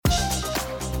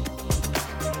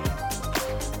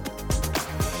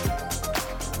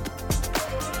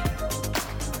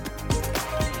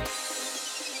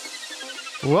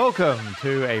Welcome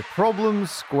to A Problem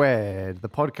Squared, the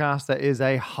podcast that is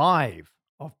a hive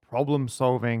of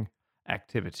problem-solving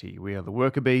activity. We are the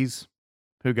worker bees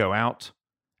who go out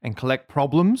and collect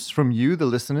problems from you, the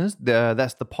listeners.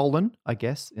 That's the pollen, I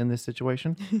guess, in this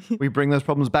situation. We bring those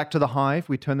problems back to the hive.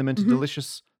 We turn them into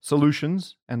delicious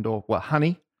solutions or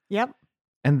honey. Yep.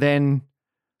 And then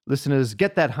listeners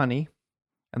get that honey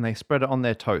and they spread it on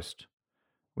their toast,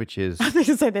 which is... I think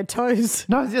you say their toes.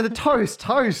 No, yeah, the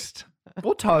toast.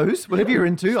 Or toes, whatever you're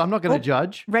into. I'm not going to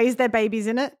judge. Raise their babies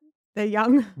in it. They're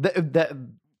young. Wait,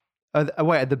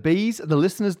 are the bees, the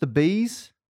listeners, the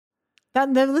bees? The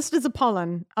listeners are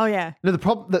pollen. Oh, yeah. No, the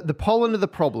pollen are the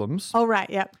problems. Oh, right,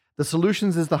 yep. The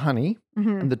solutions is the honey,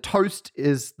 and the toast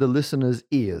is the listeners'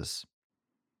 ears.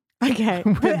 Okay.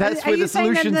 That's where the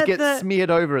solutions get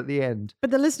smeared over at the end.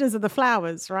 But the listeners are the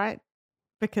flowers, right?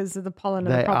 Because of the pollen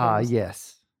of the problems. They are,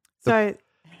 yes. So...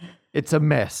 It's a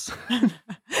mess.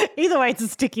 Either way, it's a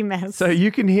sticky mess. So you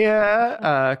can hear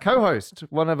co-host,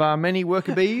 one of our many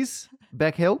worker bees,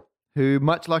 Beck Hill, who,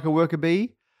 much like a worker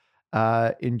bee,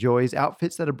 enjoys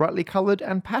outfits that are brightly coloured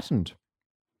and patterned.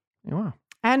 You are.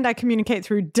 And I communicate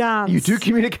through dance. You do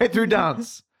communicate through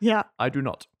dance. Yeah. I do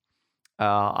not.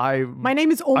 My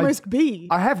name is Almost Bee.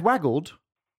 I have waggled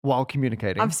while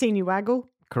communicating. I've seen you waggle.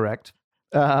 Correct.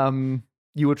 You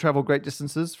will travel great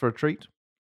distances for a treat.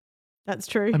 That's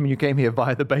true. I mean, you came here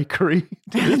via the bakery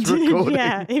to this recording.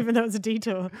 Yeah, even though it was a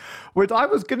detour. Which I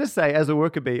was going to say, as a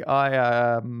worker bee,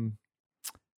 I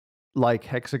like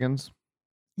hexagons.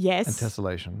 Yes. And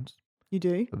tessellations. You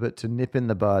do? But to nip in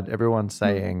the bud, everyone's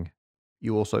saying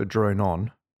you also drone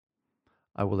on.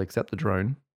 I will accept the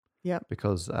drone. Yep.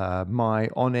 Because my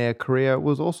on-air career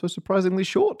was also surprisingly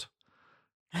short.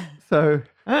 So,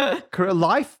 my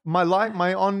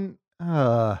on...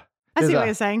 I see what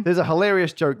you're saying. There's a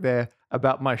hilarious joke there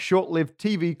about my short-lived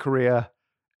TV career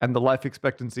and the life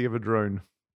expectancy of a drone.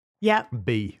 Yep.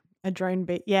 Bee. A drone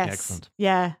bee. Yes. Excellent.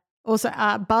 Yeah. Also,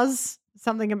 buzz.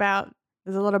 Something about.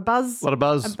 There's a lot of buzz. A lot of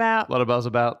buzz. About. A lot of buzz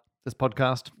about this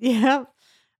podcast. Yeah.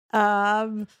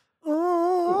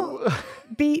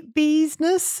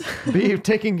 Beesness. Bee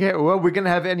taking care. Well, we're going to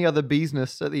have any other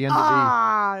beesness at the end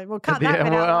of the. We'll cut that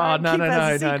bit out.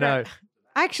 No.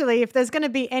 Actually, if there's going to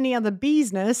be any other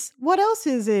beesness, what else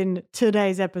is in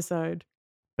today's episode?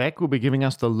 Beck will be giving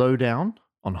us the lowdown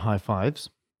on high fives.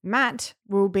 Matt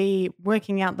will be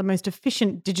working out the most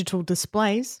efficient digital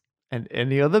displays. And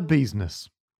any other beesness.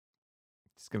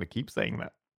 Just going to keep saying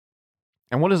that.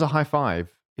 And what is a high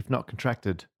five if not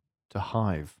contracted to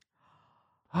hive?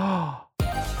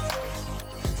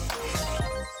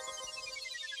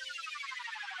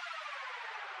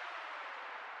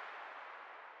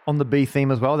 On the bee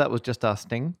theme as well, that was just our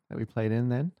sting that we played in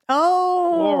then.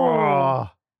 Oh.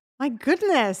 My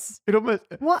goodness. It almost,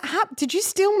 what happened? Did you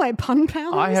steal my pun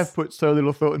powers? I have put so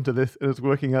little thought into this and it's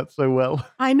working out so well.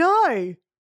 I know.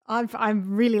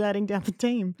 I'm really letting down the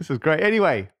team. This is great.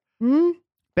 Anyway,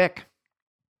 Beck,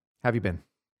 how have you been?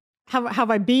 How have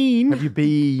I been? Have you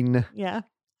been? Yeah.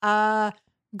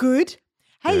 Good.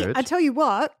 Hey, Good. I tell you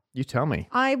what. You tell me.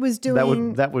 I was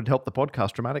doing... That would help the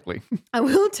podcast dramatically. I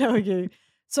will tell you.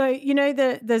 So, you know,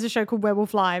 there's a show called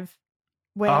Werewolf Live.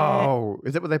 Where,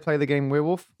 is that where they play the game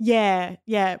Werewolf? Yeah,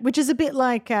 which is a bit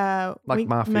like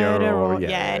Mafia Murder or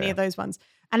any of those ones.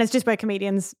 And it's just where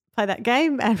comedians play that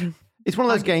game. And it's one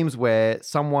of those games where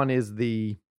someone is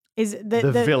the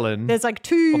villain. There's like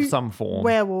two of some form.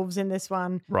 Werewolves in this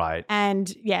one. Right.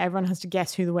 And everyone has to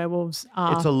guess who the werewolves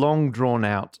are. It's a long drawn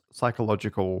out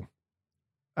psychological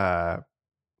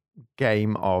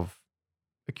game of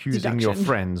accusing your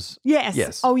friends.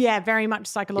 Yes. Oh, yeah. Very much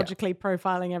psychologically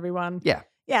profiling everyone. Yeah.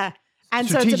 Yeah. And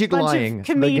strategic so it's a bunch lying, of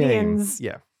comedians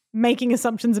making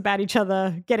assumptions about each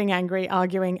other, getting angry,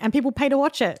 arguing, and people pay to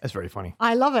watch it. That's very funny.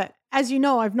 I love it. As you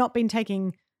know, I've not been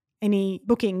taking any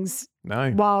bookings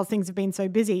while things have been so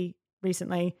busy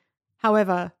recently.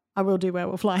 However, I will do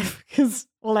Werewolf Live because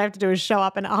all I have to do is show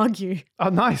up and argue. Oh,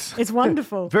 nice. It's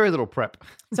wonderful. Very little prep.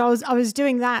 So I was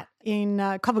doing that in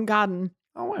Covent Garden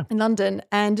in London,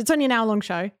 and it's only an hour-long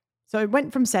show. So it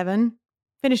went from 7,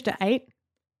 finished at 8.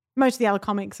 Most of the other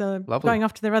comics are going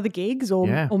off to their other gigs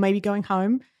or maybe going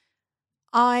home.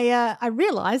 I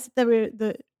realised there were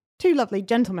the two lovely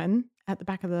gentlemen at the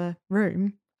back of the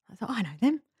room. I thought, I know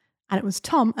them. And it was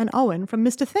Tom and Owen from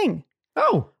Mr. Thing.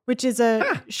 Oh. Which is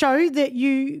a show that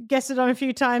you guested on a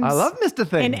few times. I love Mr.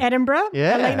 Thing. In Edinburgh.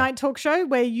 Yeah. A late night talk show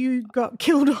where you got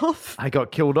killed off. I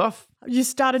got killed off. You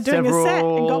started doing a set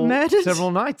and got murdered.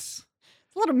 Several nights.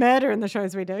 There's a lot of murder in the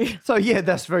shows we do. So, yeah,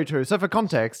 that's very true. So, for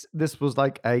context, this was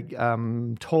like a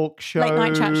talk show, late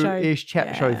night chat show.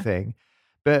 Chat show thing.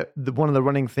 But one of the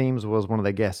running themes was one of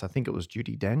their guests, I think it was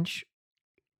Judi Dench,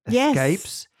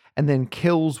 escapes and then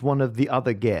kills one of the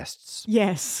other guests.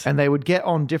 Yes. And they would get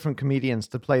on different comedians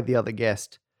to play the other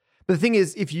guest. But the thing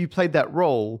is, if you played that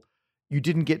role, you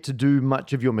didn't get to do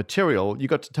much of your material. You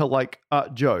got to tell like a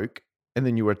joke, and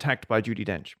then you were attacked by Judi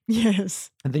Dench. Yes.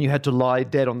 And then you had to lie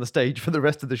dead on the stage for the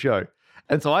rest of the show.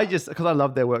 And so because I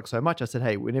love their work so much, I said,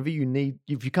 hey, whenever you need,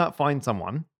 if you can't find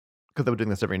someone, because they were doing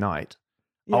this every night,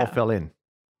 I'll fill in.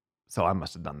 So I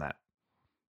must have done that.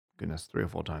 Goodness, 3 or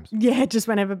 4 times. Yeah, just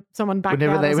whenever someone backed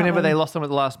out. Whenever they lost someone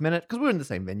at the last minute, because we're in the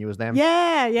same venue as them.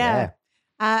 Yeah.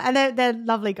 And they're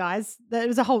lovely guys. There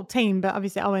was a whole team, but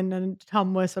obviously Owen and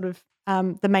Tom were sort of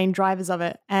the main drivers of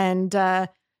it. And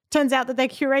turns out that they're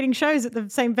curating shows at the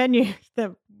same venue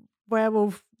that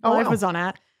Werewolf Live was on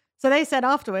at. So they said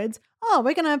afterwards,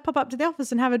 we're going to pop up to the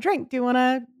office and have a drink. Do you want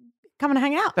to come and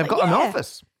hang out? They've got an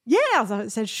office. Yeah. So I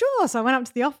said, sure. So I went up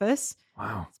to the office.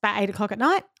 Wow. It's about 8 o'clock at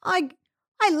night.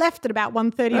 I left at about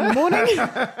 1:30 in the morning.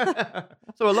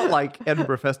 So a lot like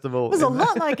Edinburgh Festival. It was a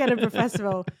lot like Edinburgh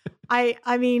Festival.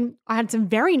 I mean, I had some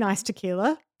very nice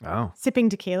tequila. Oh. Sipping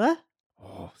tequila.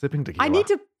 Oh, sipping tequila. I need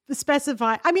to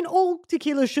specify. I mean, all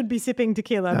tequila should be sipping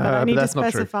tequila, but I need to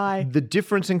specify. The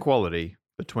difference in quality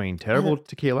between terrible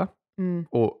tequila,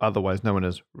 or otherwise known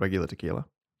as regular tequila,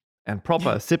 and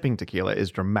proper sipping tequila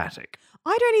is dramatic.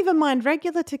 I don't even mind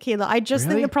regular tequila. I just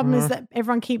think the problem is that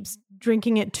everyone keeps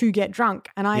drinking it to get drunk.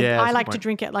 And I like to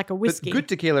drink it like a whiskey. But good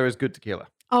tequila is good tequila.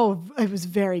 Oh, it was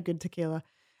very good tequila.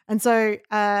 And so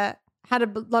had a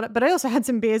lot of, but I also had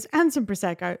some beers and some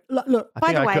Prosecco. Look,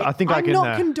 by the way, I'm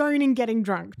not condoning getting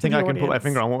drunk. I think I can put my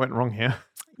finger on what went wrong here.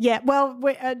 Yeah, well,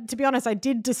 to be honest, I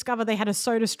did discover they had a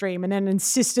soda stream and then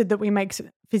insisted that we make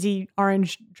fizzy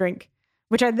orange drink,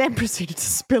 which I then proceeded to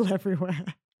spill everywhere.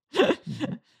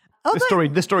 The story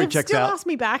checks out. They've still asked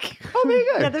me back. Oh, there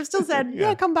you go. Yeah, they've still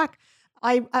said, come back.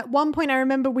 At one point, I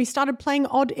remember we started playing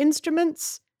odd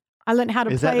instruments. I learned how to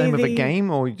play. Is that the name of a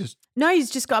game or you just? No, he's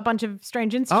just got a bunch of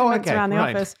strange instruments around the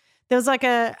office. There was like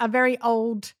a very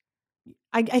old,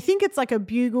 I think it's like a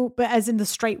bugle, but as in the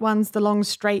straight ones, the long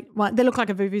straight one. They look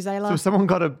like a vuvuzela. So someone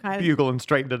got a bugle and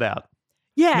straightened it out.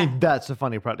 Yeah. I mean, that's a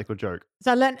funny practical joke.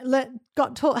 So I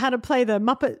got taught how to play the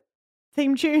Muppet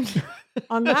theme tune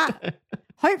on that.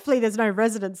 Hopefully there's no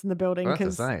residents in the building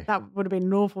because that would have been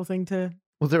an awful thing to...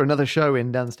 Was there another show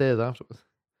in downstairs afterwards?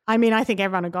 I mean, I think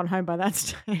everyone had gone home by that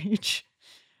stage.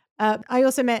 I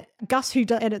also met Gus, who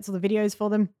edits all the videos for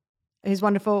them. He's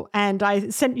wonderful. And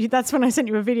that's when I sent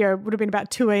you a video. It would have been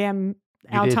about 2 a.m.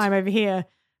 our time over here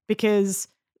because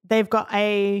they've got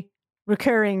a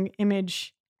recurring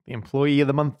image. The employee of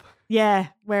the month. Yeah,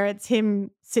 where it's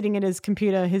him sitting at his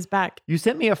computer, his back. You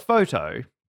sent me a photo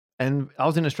and I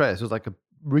was in Australia. So it was like a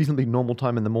reasonably normal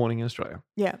time in the morning in Australia.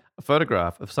 Yeah. A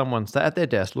photograph of someone sat at their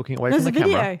desk looking away from the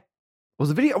camera. It was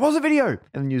a video.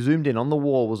 And then you zoomed in. On the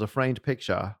wall was a framed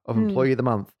picture of Employee of the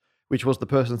Month, which was the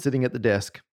person sitting at the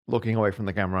desk looking away from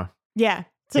the camera. Yeah.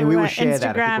 So and we will share Instagram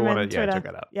that if people want to check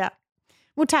it out. Yeah.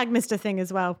 We'll tag Mr. Thing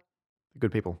as well.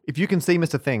 Good people. If you can see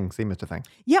Mr. Thing, see Mr. Thing.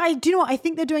 Yeah, I do know what I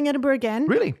think they're doing Edinburgh again.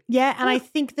 Really? Yeah, and I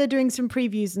think they're doing some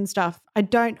previews and stuff. I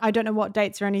don't know what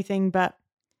dates or anything, but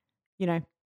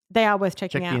they are worth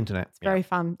checking out. Check the internet. It's very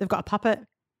fun. They've got a puppet.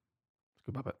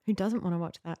 Good puppet. Who doesn't want to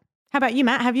watch that? How about you,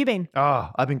 Matt? Have you been? Oh,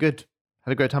 I've been good.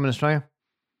 Had a great time in Australia.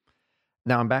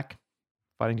 Now I'm back,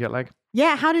 fighting jet lag.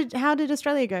 Yeah, how did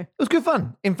Australia go? It was good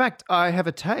fun. In fact, I have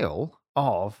a tale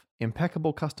of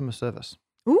impeccable customer service.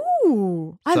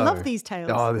 Ooh, I love these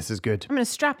tales. Oh, this is good. I'm going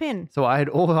to strap in. So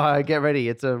get ready.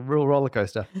 It's a real roller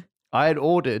coaster. I had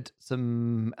ordered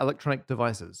some electronic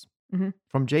devices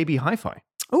from JB Hi-Fi.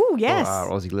 Oh, yes. For our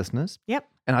Aussie listeners. Yep.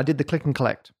 And I did the click and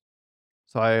collect.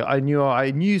 So I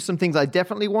knew some things I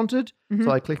definitely wanted.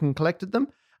 So I click and collected them.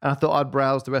 And I thought I'd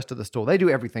browse the rest of the store. They do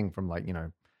everything from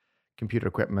computer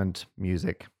equipment,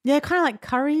 music. Yeah, kind of like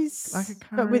Curry's. Like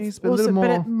a Curry's, but a little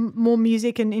more. More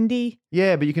music and indie.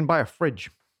 Yeah, but you can buy a fridge.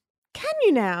 Can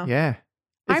you now? Yeah.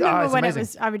 I remember when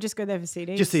I would just go there for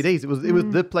CDs. Just CDs. It was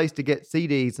the place to get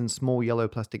CDs in small yellow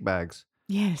plastic bags.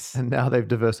 Yes. And now they've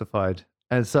diversified.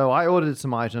 And so I ordered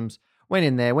some items, went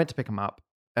in there, went to pick them up.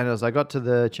 And as I got to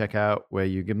the checkout where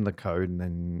you give them the code and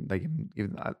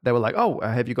then they were like, oh,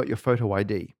 have you got your photo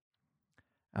ID?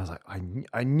 I was like,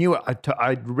 I knew it.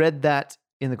 I'd read that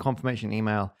in the confirmation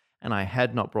email and I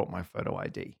had not brought my photo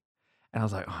ID. And I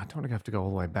was like, I don't want to have to go all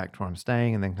the way back to where I'm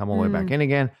staying and then come all the way back in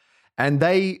again. And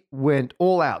they went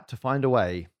all out to find a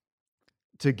way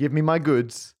to give me my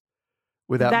goods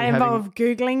without Did that involve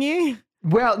Googling you?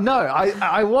 Well, no,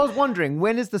 I was wondering,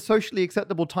 when is the socially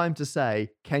acceptable time to say,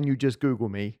 can you just Google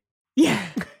me? Yeah.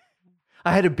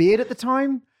 I had a beard at the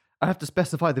time. I have to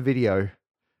specify the video.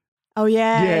 Oh,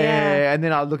 yeah. Yeah. And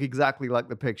then I'll look exactly like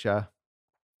the picture.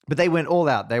 But they went all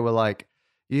out. They were like,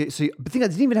 but the thing, I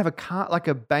didn't even have a card, like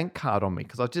a bank card on me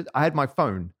because I had my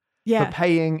phone for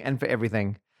paying and for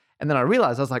everything. And then I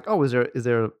realized, I was like, oh, is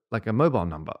there like a mobile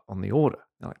number on the order?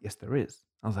 They're like, yes, there is.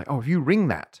 I was like, oh, if you ring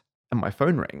that and my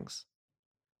phone rings,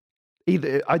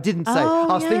 either I didn't say, I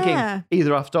was thinking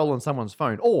either I've stolen someone's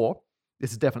phone or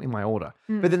this is definitely my order.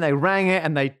 But then they rang it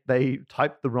and they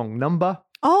typed the wrong number.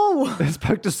 Oh. They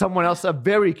spoke to someone else, a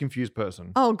very confused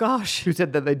person. Oh, gosh. Who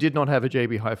said that they did not have a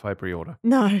JB Hi-Fi pre-order.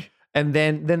 No. And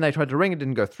then they tried to ring, it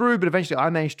didn't go through, but eventually I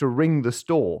managed to ring the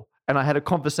store and I had a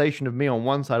conversation of me on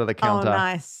one side of the counter. Oh,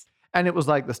 nice. And it was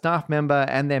like the staff member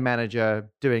and their manager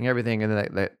doing everything.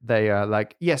 And they are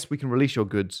like, yes, we can release your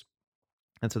goods.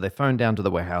 And so they phoned down to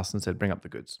the warehouse and said, bring up the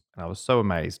goods. And I was so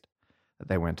amazed that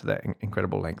they went to that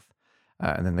incredible length.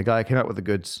 And then the guy came out with the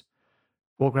goods,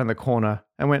 walked around the corner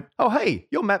and went, oh, hey,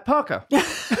 you're Matt Parker. Where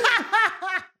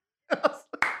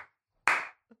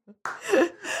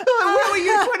were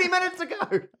you 20 minutes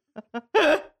ago?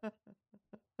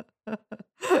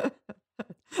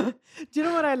 Do you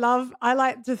know what I love? I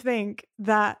like to think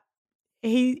that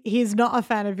he's not a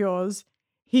fan of yours.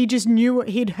 He just knew,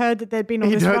 he'd heard that there'd been all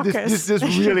this ruckus. This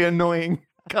really annoying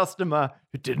customer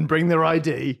who didn't bring their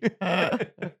ID.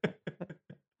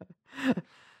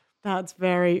 That's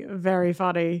very, very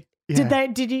funny. Yeah.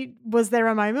 Was there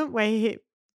a moment where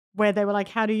they were like,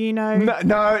 how do you know?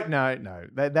 No.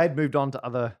 They'd moved on to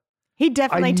other. He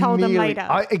definitely told them later.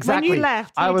 Exactly. When you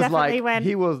left, he definitely went.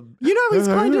 He was. He's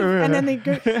kind of. And then they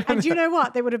go. And you know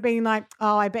what? They would have been like,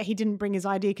 oh, I bet he didn't bring his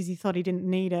ID because he thought he didn't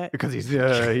need it. Because he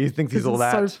thinks he's all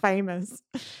that. So famous.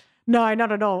 No,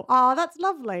 not at all. Oh, that's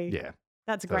lovely. Yeah.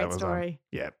 That's a great story.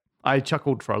 Yeah. I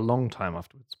chuckled for a long time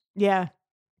afterwards. Yeah.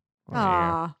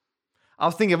 I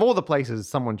was thinking of all the places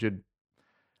someone should,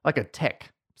 like a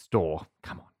tech store.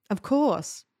 Come on. Of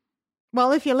course.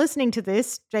 Well, if you're listening to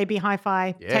this, JB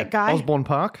Hi-Fi tech guy. Osborne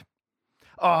Park.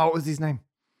 Oh, what was his name?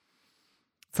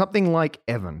 Something like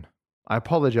Evan. I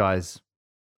apologize,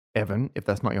 Evan, if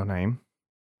that's not your name.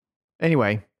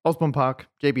 Anyway, Osborne Park,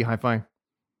 JB Hi-Fi.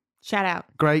 Shout out.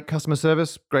 Great customer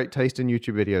service, great taste in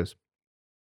YouTube videos.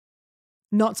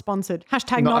 Not sponsored.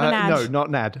 Hashtag not an ad. No, not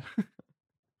an ad.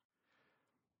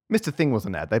 Mr. Thing was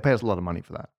an ad. They pay us a lot of money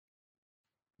for that.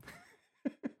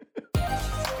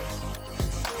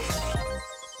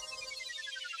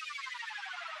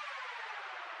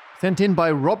 Sent in by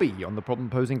Robbie on the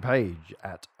problem posing page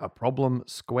at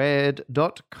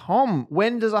aproblemsquared.com.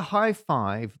 When does a high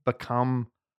five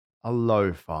become a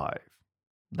low five?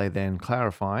 They then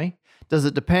clarify. Does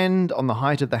it depend on the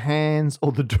height of the hands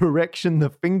or the direction the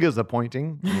fingers are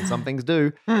pointing? I mean, some things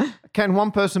do. Can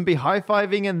one person be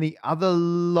high-fiving and the other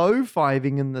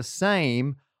low-fiving in the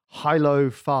same high-low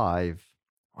five?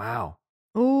 Wow.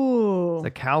 Ooh. So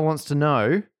Cal wants to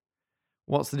know,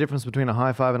 what's the difference between a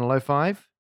high five and a low five?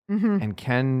 Mm-hmm. And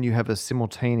can you have a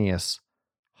simultaneous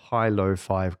high-low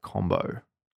five combo?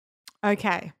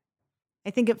 Okay. I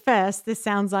think at first this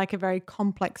sounds like a very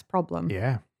complex problem.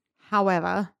 Yeah.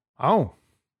 However. Oh.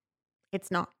 It's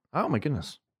not. Oh, my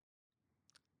goodness.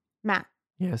 Matt.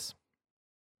 Yes.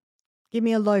 Give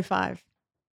me a low five.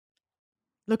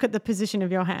 Look at the position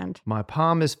of your hand. My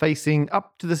palm is facing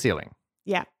up to the ceiling.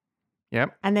 Yeah.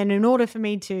 Yep. And then in order for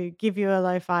me to give you a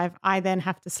low five, I then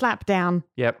have to slap down.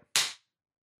 Yep.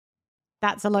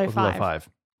 That's a low five. Low five.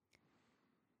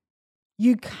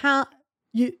 You can't.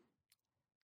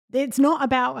 It's not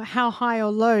about how high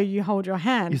or low you hold your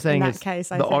hand. You're saying in that it's case,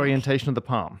 the orientation of the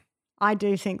palm. I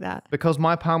do think that. Because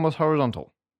my palm was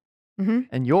horizontal. Mm-hmm.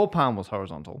 And your palm was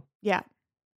horizontal. Yeah.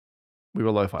 We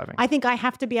were low fiving. I think I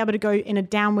have to be able to go in a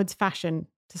downwards fashion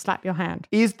to slap your hand.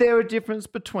 Is there a difference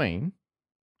between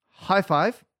high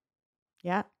five?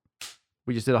 Yeah.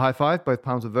 We just did a high five, both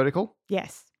palms are vertical.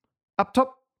 Yes. Up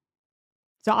top.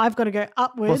 So I've got to go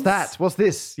upwards. What's that? What's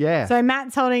this? Yeah. So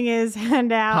Matt's holding his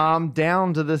hand out. Palm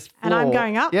down to this floor. And I'm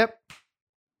going up. Yep.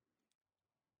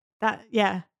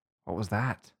 Yeah. What was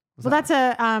that? That's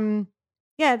an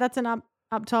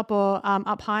up top or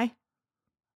up high.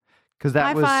 Because that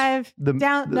high was five,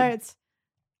 down. No, it's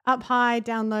up high,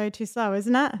 down low, too slow,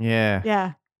 isn't it? Yeah.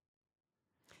 Yeah.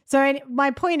 So my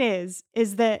point is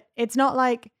that it's not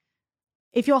like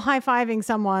if you're high-fiving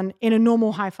someone in a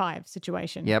normal high five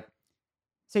situation. Yep.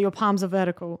 So your palms are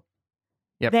vertical.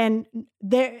 Yep. Then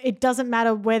it doesn't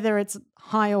matter whether it's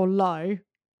high or low.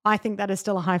 I think that is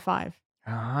still a high five.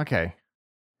 Okay.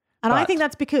 And I think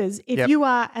that's because if you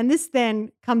are, and this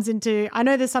then comes into, I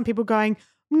know there's some people going,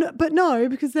 no, but no,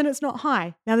 because then it's not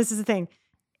high. Now, this is the thing.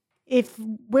 If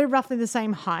we're roughly the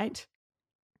same height,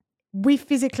 we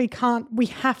physically can't,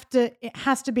 it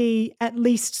has to be at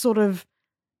least sort of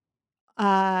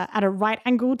at a right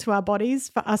angle to our bodies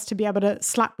for us to be able to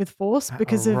slap with force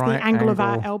because of the angle of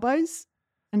our elbows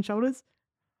and shoulders.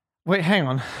 Wait, hang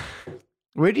on.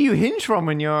 Where do you hinge from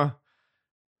when you're...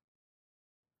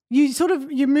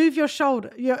 You move your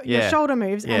shoulder, your shoulder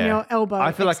moves and your elbow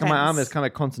I feel extends. like my arm is kind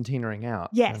of concertinaing out.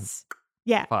 Yes.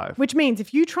 Yeah. 5. Which means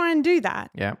if you try and do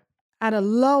that at a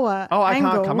lower angle. I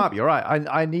can't come up. You're right.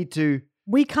 I need to...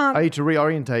 I need to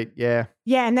reorientate. Yeah.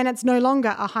 Yeah, and then it's no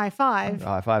longer a high five.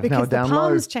 High five. Because now down the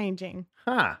palm's low. changing.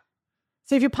 Huh.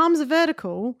 So if your palms are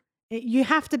vertical, you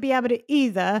have to be able to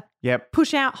either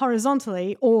push out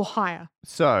horizontally or higher.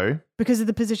 So because of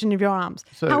the position of your arms.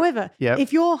 However,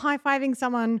 if you're high-fiving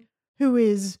someone who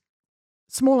is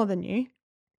smaller than you.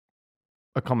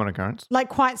 A common occurrence. Like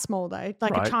quite small though,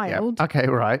 like a child. Yep. Okay,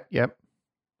 right. Yep.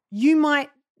 You might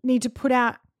need to put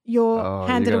out your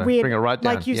hand at a weird, bring it right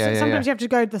down. Like sometimes you have to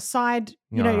go to the side,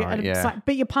 side,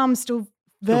 but your palm's still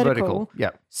vertical.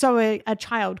 Yeah. So a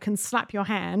child can slap your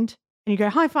hand and you go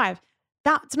high five.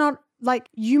 That's not like,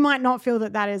 you might not feel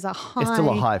that is a high. It's still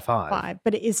a high five.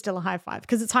 But it is still a high five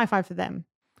because it's high five for them.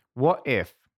 What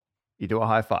if you do a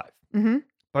high five? Mm-hmm.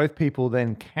 Both people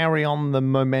then carry on the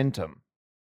momentum,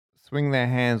 swing their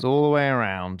hands all the way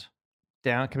around.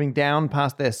 Coming down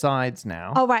past their sides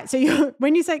now. Oh, right. So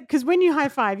when you high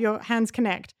five, your hands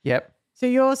connect. Yep. So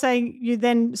you're saying you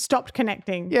then stopped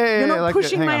connecting. Yeah. You're not like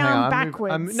pushing my arm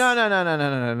backwards. No.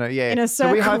 Yeah. In a circle.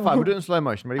 So we high five. We're doing it in slow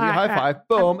motion. Ready? We high five.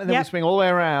 Boom. And then we swing all the way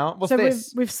around. What's this?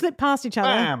 So we've slipped past each other.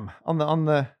 Bam. On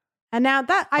the. And now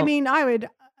that, I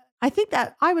think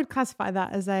that I would classify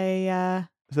that as a.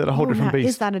 Is that a whole different beast?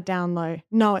 Is that a down low?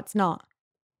 No, it's not.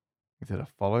 Is it a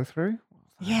follow through?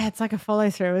 Yeah, it's like a follow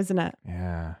through, isn't it?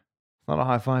 Yeah. It's not a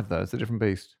high five though. It's a different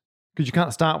beast. Because you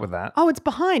can't start with that. Oh, it's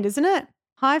behind, isn't it?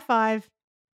 High five,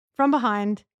 from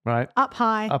behind. Right. Up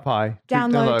high.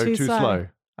 Down low, too slow.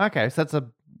 Okay, so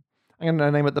I'm going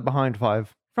to name it the behind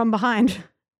five. From behind.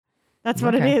 That's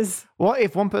what it is. What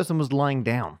if one person was lying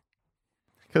down?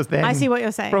 Because then... I see what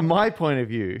you're saying. From my point of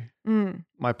view,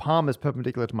 my palm is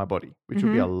perpendicular to my body, which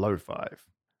would be a low five.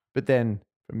 But then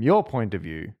from your point of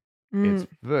view, it's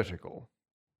vertical.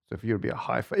 So if you would be a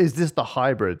high five, is this the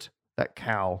hybrid, that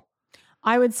cow?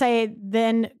 I would say it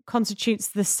then constitutes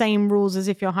the same rules as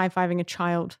if you're high-fiving a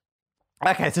child.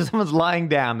 Okay, so someone's lying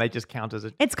down, they just count as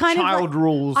it's kind child of like,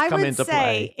 rules come into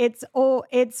play. It's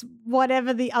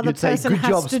whatever the other person Good has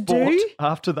job, to sport, do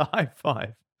after the high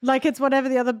five. Like it's whatever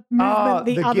the other movement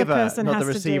the other giver, person has to do. Not the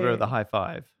receiver of the high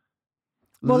five.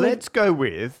 Well, let's go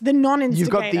with the non-instigator.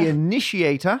 You've got the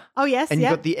initiator. Oh, yes. And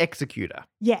you've got the executor.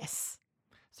 Yes.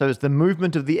 So it's the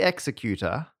movement of the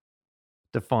executor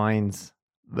defines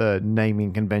the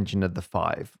naming convention of the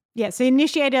five. Yeah. So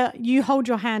initiator, you hold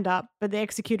your hand up, but the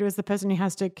executor is the person who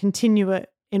has to continue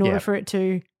it in order for it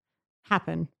to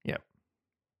happen. Yep.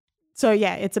 So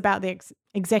yeah, it's about the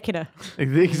executor.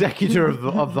 The executor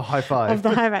of the high five. Of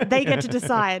the high five. They get to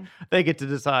decide. They get to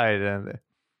decide and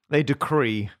they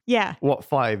decree what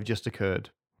five just occurred.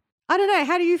 I don't know.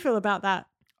 How do you feel about that?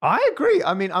 I agree.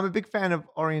 I mean, I'm a big fan of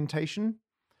orientation.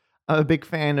 I'm a big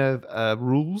fan of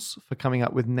rules for coming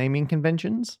up with naming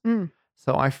conventions.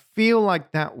 So I feel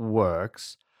like that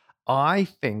works. I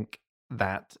think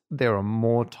that there are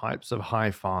more types of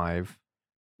high five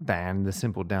than the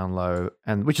simple down low,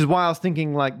 and which is why I was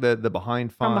thinking like the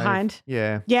behind five. From behind.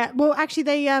 Yeah. Yeah. Well, actually,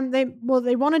 they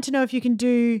wanted to know if you can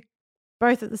do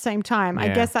both at the same time. Yeah. I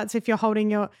guess that's if you're holding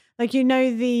your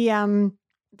the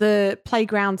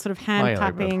playground sort of hand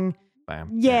clapping.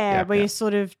 Bam. Yeah, where you're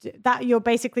sort of that you're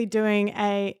basically doing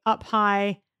a up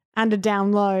high and a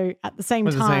down low at the same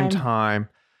time.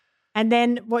 And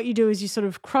then what you do is you sort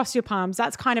of cross your palms.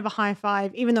 That's kind of a high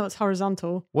five, even though it's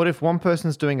horizontal. What if one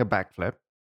person's doing a backflip?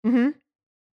 Mm-hmm.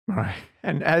 Right.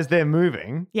 And as they're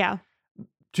moving,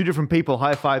 two different people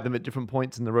high five them at different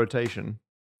points in the rotation.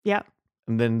 Yep.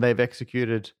 And then they've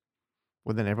executed.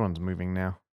 Well, then everyone's moving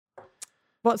now.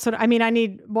 What sort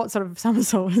of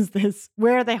somersault is this?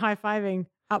 Where are they high-fiving?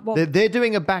 At what? They're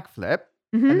doing a backflip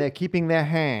and they're keeping their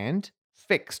hand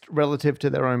fixed relative to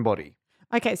their own body.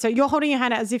 Okay, so you're holding your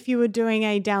hand out as if you were doing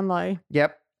a down low.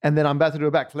 Yep. And then I'm about to do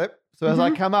a backflip. So as I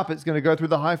come up, it's going to go through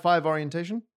the high five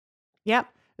orientation. Yep.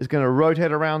 It's going to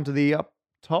rotate around to the up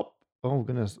top. Oh,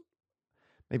 goodness.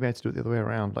 Maybe I have to do it the other way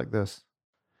around like this.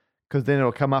 Because then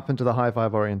it'll come up into the high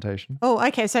five orientation. Oh,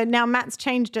 okay. So now Matt's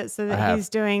changed it so that he's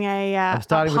doing I'm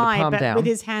starting up high, with the palm but down. with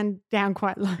his hand down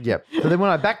quite low. Yep. So then when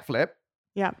I backflip,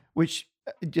 yep, which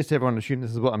just everyone assume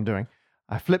this is what I'm doing,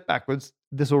 I flip backwards.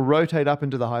 This will rotate up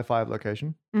into the high five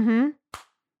location. Mm-hmm.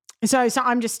 So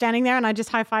I'm just standing there and I just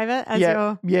high five it as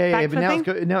you're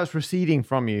but now it's receding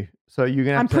from you. So you're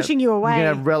gonna. I'm pushing you away.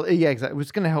 You're gonna yeah, exactly.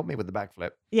 It's gonna help me with the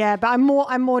backflip. Yeah, but I'm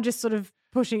more just sort of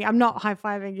pushing. I'm not high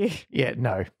fiving you. Yeah,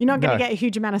 no. You're not gonna get a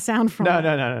huge amount of sound from it.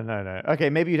 No. Okay,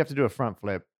 maybe you'd have to do a front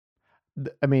flip.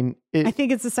 I mean, I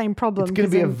think it's the same problem. It's going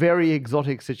to be a very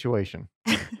exotic situation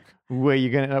where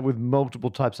you're going to end up with multiple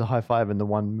types of high five in the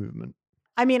one movement.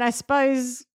 I mean, I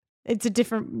suppose it's a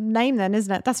different name then,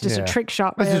 isn't it? That's just a trick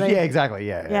shot, really. Yeah, exactly.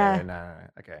 Yeah. No.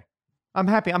 Okay. I'm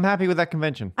happy with that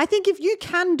convention. I think if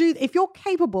you're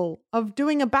capable of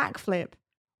doing a backflip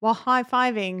while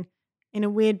high-fiving in a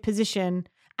weird position,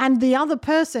 and the other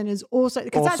person is also,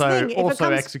 because that's the thing.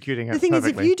 Also executing it. The thing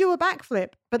perfectly. is, if you do a backflip,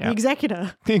 but the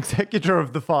executor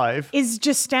of the five is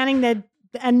just standing there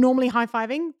and normally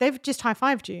high-fiving, they've just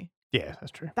high-fived you. Yeah,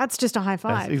 that's true. That's just a high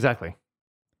five. Exactly.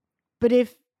 But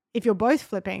if you're both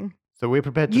flipping, so we're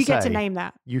prepared to you get to name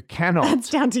that. You cannot.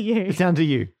 That's down to you. It's down to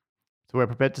you. So we're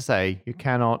prepared to say you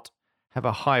cannot have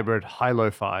a hybrid high-low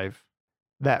five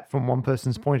that from one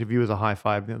person's point of view is a high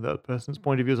five, the other person's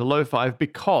point of view is a low five,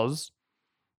 because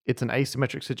it's an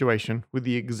asymmetric situation with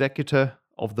the executor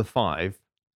of the five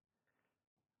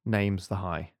names the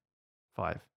high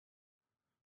five.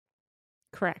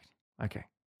 Correct. Okay.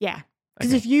 Yeah.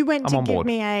 Because if you went to give board.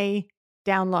 me a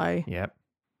down low, Yep.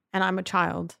 and I'm a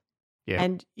child,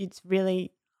 and it's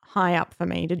really high up for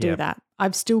me to do that,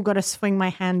 I've still got to swing my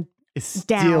hand it's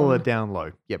down. Still a down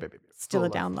low. Yep. Still a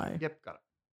down low. Yep, got it.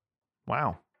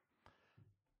 Wow.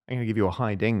 I'm going to give you a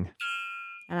high ding.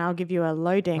 And I'll give you a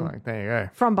loading. There you go.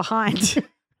 From behind.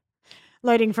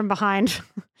 Loading from behind.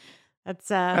 Let's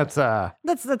never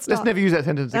use that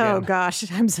sentence again. Oh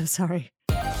gosh, I'm so sorry.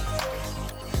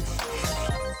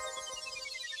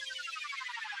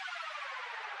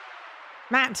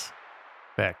 Matt.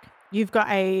 Beck. You've got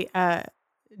a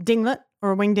dinglet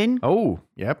or a winged in. Oh,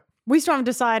 yep. We still haven't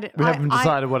decided. We haven't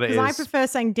decided what it is. Because I prefer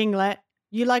saying dinglet.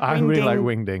 You like winged I really ding. like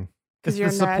winged ding. It's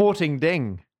the supporting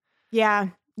ding. Yeah.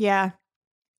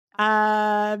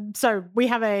 So we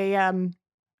have a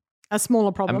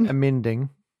smaller problem. A mending.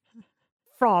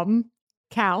 From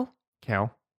Cal.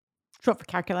 Cal. Short for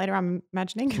calculator, I'm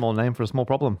imagining. Small name for a small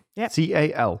problem. Yep.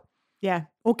 CAL. Yeah.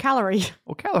 Or calorie.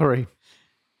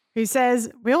 Who says,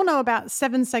 we all know about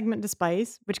 7-segment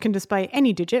displays, which can display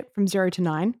any digit from 0 to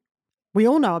 9. We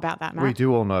all know about that, Matt. We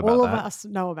do all know about that. All of us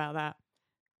know about that.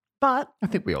 But I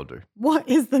think we all do. What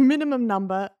is the minimum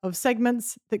number of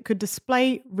segments that could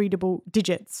display readable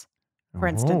digits? For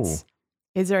instance,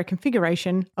 is there a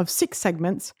configuration of 6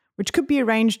 segments which could be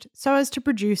arranged so as to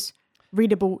produce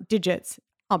readable digits?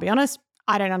 I'll be honest,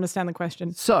 I don't understand the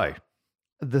question. So,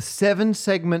 the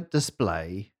 7-segment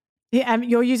display. Yeah,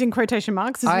 you're using quotation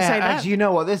marks as you say that. Actually, you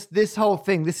know what? This whole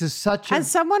thing, this is such a...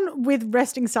 As someone with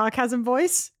resting sarcasm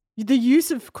voice, the use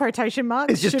of quotation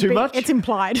marks it's just too much. It's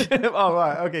implied. Oh,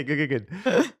 right. Okay, good.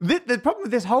 The problem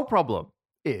with this whole problem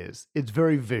is it's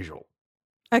very visual.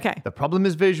 Okay. The problem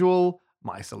is visual.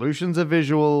 My solutions are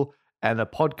visual. And a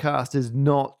podcast is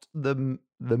not the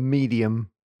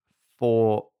medium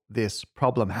for this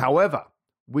problem. However,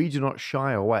 we do not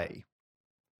shy away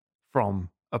from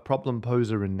a problem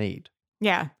poser in need.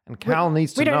 Yeah. And Cal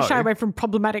needs to know. We don't shy away from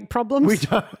problematic problems. We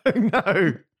don't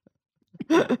know.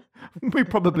 We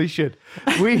probably should.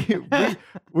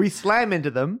 We slam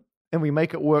into them and we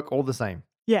make it work all the same.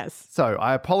 Yes. So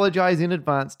I apologize in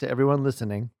advance to everyone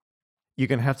listening. You're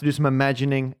going to have to do some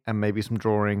imagining and maybe some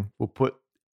drawing. We'll put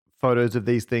photos of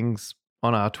these things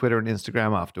on our Twitter and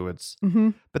Instagram afterwards. Mm-hmm.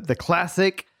 But the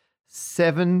classic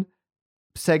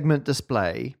 7-segment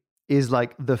display is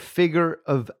like the figure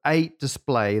of 8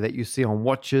 display that you see on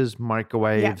watches,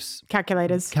 microwaves,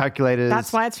 calculators.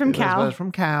 That's why it's from Cal. That's why it's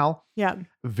from Cal. Yeah.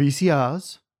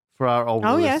 VCRs for our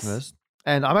older listeners. Yes.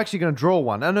 And I'm actually going to draw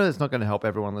one. I know it's not going to help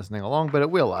everyone listening along, but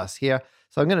it will us here.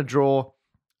 So I'm going to draw.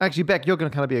 Actually, Beck, you're going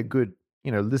to kind of be a good,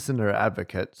 listener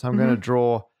advocate. So I'm going to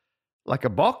draw like a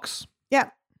box. Yeah.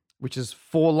 Which is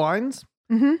 4 lines.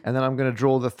 Mm-hmm. And then I'm going to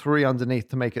draw the 3 underneath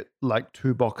to make it like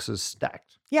 2 boxes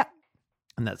stacked. Yeah.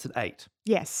 And that's at 8.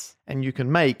 Yes. And you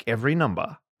can make every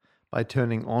number by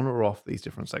turning on or off these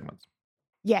different segments.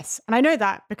 Yes. And I know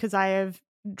that because I have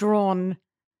drawn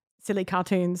silly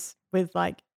cartoons with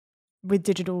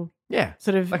digital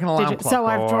sort of like an alarm clock. So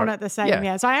I've drawn it the same.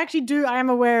 Yeah. So I am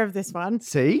aware of this one.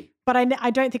 See? But I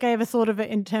don't think I ever thought of it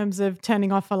in terms of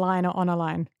turning off a line or on a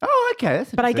line. Oh, okay.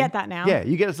 That's but I get that now. Yeah,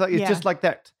 you get it's just like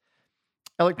that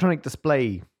electronic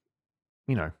display,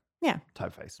 typeface.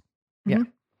 Mm-hmm. Yeah.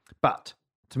 But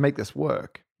to make this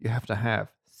work, you have to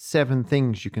have 7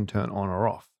 things you can turn on or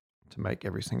off to make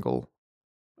every single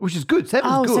Which is good. 7's good.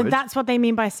 Oh, so that's what they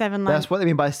mean by 7 lines. That's what they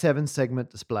mean by 7-segment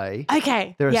display.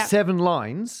 Okay. There are 7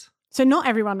 lines. So not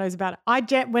everyone knows about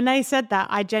it. When they said that,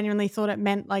 I genuinely thought it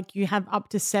meant like you have up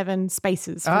to 7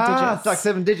 spaces for digits. It's like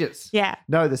 7 digits. Yeah.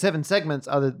 No, the 7 segments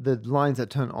are the lines that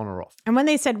turn on or off. And when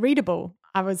they said readable,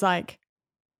 I was like,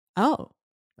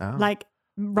 like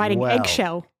writing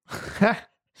eggshell.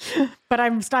 But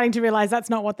I'm starting to realize that's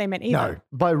not what they meant either. No,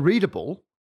 by readable,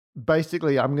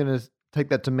 basically I'm going to take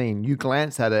that to mean you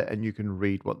glance at it and you can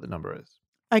read what the number is.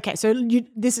 Okay, so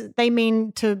they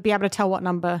mean to be able to tell what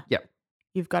number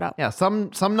you've got up. Yeah,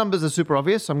 some numbers are super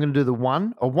obvious. So I'm going to do the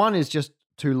 1. A 1 is just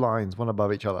 2 lines, one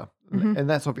above each other. Mm-hmm. And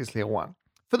that's obviously a 1.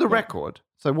 For the record,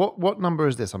 so what number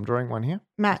is this? I'm drawing one here.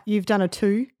 Matt, you've done a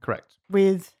 2. Correct.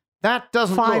 With that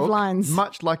doesn't 5 look lines.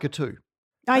 Much like a 2.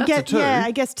 I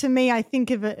guess to me, I think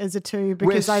of it as a 2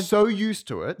 because we're so used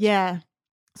to it. Yeah.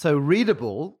 So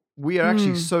readable, we are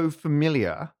actually so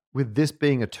familiar with this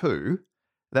being a 2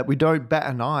 that we don't bat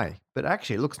an eye. But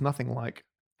actually, it looks nothing like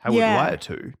how we'd write a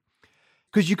 2.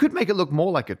 Because you could make it look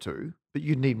more like a 2, but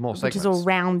you'd need more segments. Which is all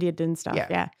rounded and stuff,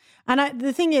 yeah. And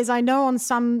the thing is, I know on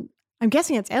some, I'm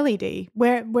guessing it's LED,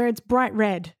 where it's bright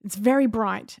red. It's very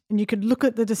bright. And you could look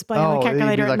at the display on the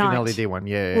calculator like at night. an LED one,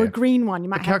 Or a green one. You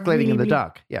might have calculating in the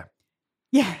dark, yeah.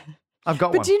 Yeah. I've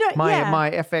got one. Do you know,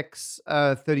 my FX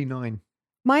 39.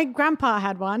 My grandpa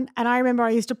had one, and I remember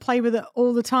I used to play with it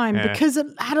all the time because it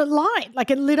had a light, like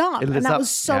it lit up, and that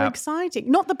was so exciting.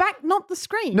 Not the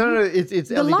screen. No, it's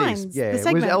the LEDs. Lines, yeah,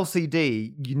 the with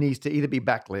LCD, you need to either be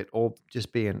backlit or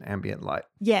just be an ambient light.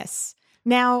 Yes.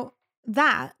 Now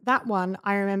that one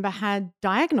I remember had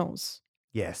diagonals.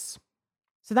 Yes.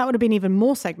 So that would have been even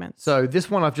more segments. So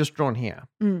this one I've just drawn here.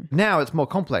 Now it's more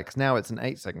complex. Now it's an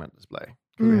 8-segment display.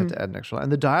 We had to add an extra line.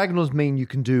 And the diagonals mean you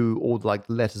can do all like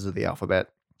the letters of the alphabet.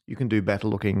 You can do better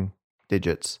looking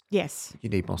digits. Yes. You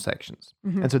need more sections.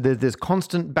 Mm-hmm. And so there's this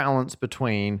constant balance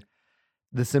between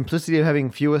the simplicity of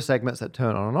having fewer segments that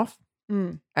turn on and off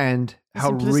and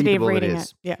how readable it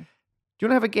is. Yeah. Do you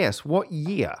want to have a guess? What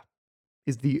year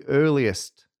is the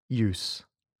earliest use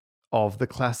of the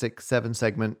classic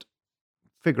 7-segment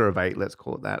figure of 8, let's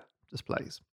call it that,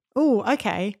 displays? Oh,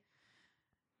 okay.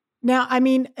 Now, I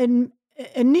mean,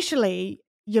 initially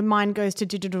your mind goes to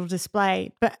digital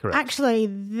display, but actually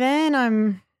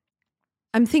then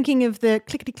I'm thinking of the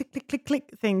clickety click click click click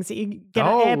things that you get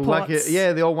at airports.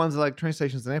 The old ones are like train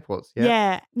stations and airports.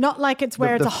 Yeah, not like it's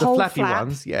where it's a whole the flappy flap,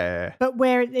 ones. But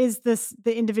where it is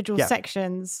the individual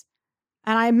sections,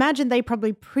 and I imagine they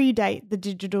probably predate the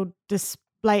digital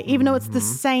display, even though it's the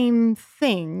same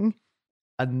thing.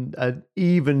 An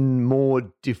even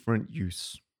more different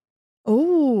use.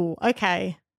 Oh,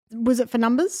 okay. Was it for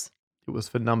numbers? It was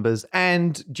for numbers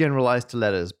and generalized to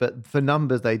letters, but for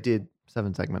numbers they did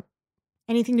 7-segment.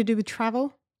 Anything to do with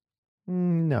travel?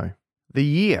 No. The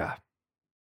year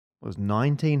was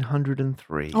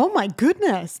 1903. Oh my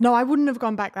goodness. No, I wouldn't have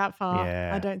gone back that far.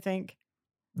 Yeah. I don't think.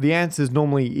 The answer is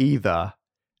normally either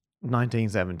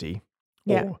 1970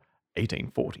 or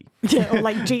 1840. Yeah, or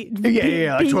like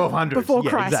like 1200 before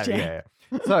Christ. Exactly, yeah.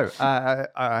 So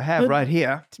I have right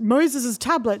here. Moses'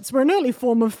 tablets were an early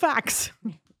form of fax.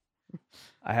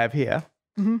 I have here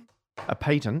a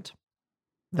patent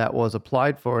that was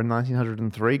applied for in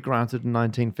 1903, granted in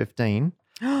 1915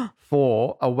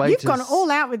 for a way You've gone all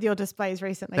out with your displays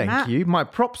recently, Thank Matt. you. My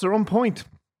props are on point.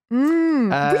 We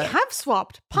have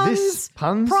swapped puns,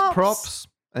 props.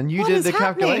 And you did the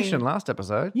calculation last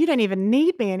episode. You don't even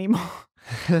need me anymore.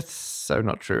 That's so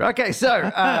not true. Okay,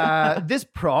 so this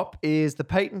prop is the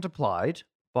patent applied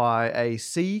by a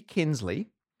C. Kinsley,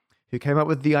 who came up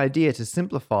with the idea to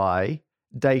simplify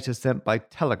data sent by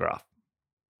telegraph.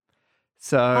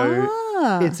 So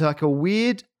it's like a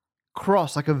weird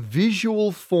cross, like a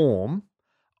visual form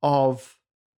of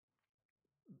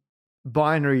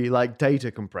binary like data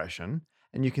compression.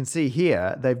 And you can see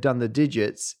here, they've done the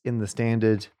digits in the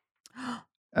standard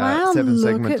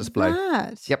 7-segment display.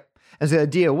 That. Yep. And so the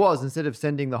idea was, instead of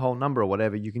sending the whole number or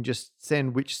whatever, you can just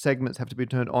send which segments have to be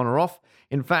turned on or off.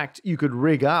 In fact, you could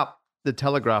rig up the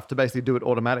telegraph to basically do it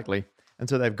automatically. And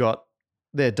so they've got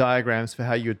their diagrams for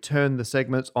how you turn the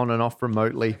segments on and off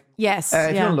remotely. Yes.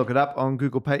 If you want to look it up on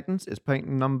Google Patents, it's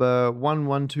patent number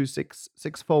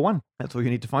 1126641. That's all you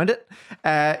need to find it.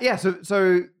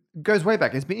 So it goes way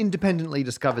back. It's been independently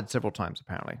discovered several times,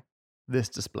 apparently, this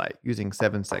display using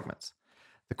 7 segments.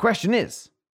 The question is,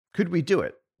 could we do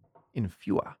it in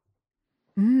fewer?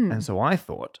 And so I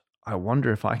thought, I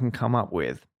wonder if I can come up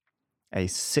with a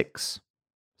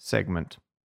 6-segment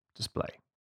display.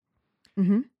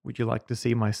 Would you like to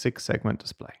see my 6-segment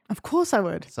display? Of course I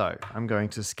would. So I'm going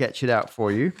to sketch it out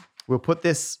for you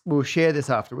We'll share this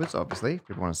afterwards, obviously, if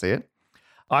you want to see it.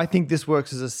 I think this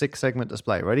works as a 6-segment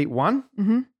display. Ready? 1,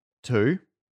 2,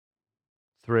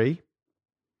 3,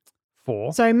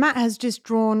 4. So Matt has just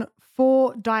drawn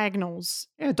 4 diagonals.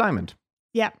 Yeah, diamond.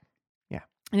 Yep. Yeah.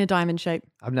 In a diamond shape.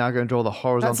 I'm now going to draw the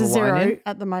horizontal That's a 0 line in.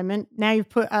 at the moment. Now you've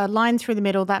put a line through the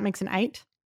middle. That makes an 8.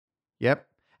 Yep.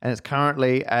 And it's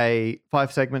currently a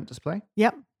 5-segment display.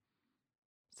 Yep.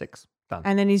 6. Done.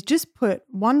 And then he's just put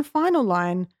one final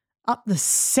line up the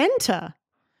center.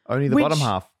 Only the bottom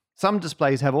half. Some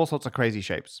displays have all sorts of crazy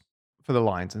shapes for the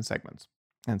lines and segments.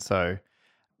 And so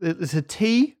it's a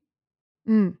T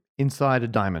inside a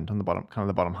diamond on the bottom, kind of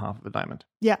the bottom half of the diamond.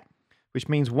 Yeah. Which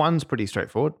means 1's pretty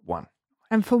straightforward. 1.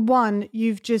 And for 1,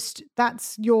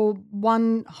 that's your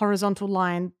one horizontal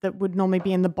line that would normally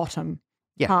be in the bottom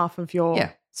half of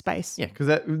your space. Yeah,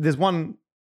 because there's one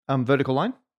vertical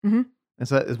line. Mm-hmm. And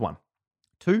so that is 1.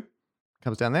 2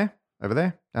 comes down there, over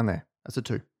there, down there. That's a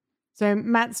 2. So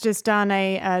Matt's just done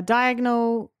a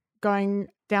diagonal going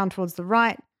down towards the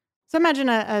right. So imagine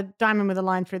a diamond with a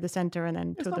line through the center and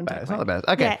then it's not bad. It's not bad.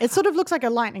 Okay. Yeah, it sort of looks like a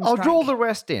lightning strike. I'll draw the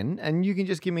rest in, and you can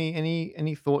just give me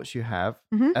any thoughts you have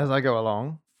as I go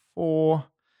along. 4,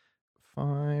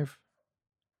 5, 6.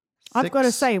 I've got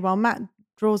to say, while Matt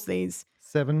draws these,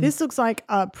 7. This looks like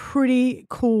a pretty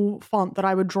cool font that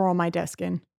I would draw on my desk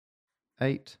in.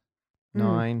 8,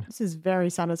 9. This is very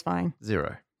satisfying.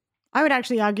 0. I would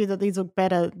actually argue that these look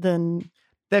better than...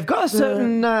 They've got a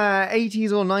certain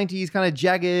 80s or 90s kind of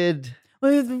jagged...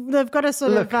 Well, they've got a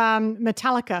sort of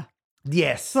Metallica.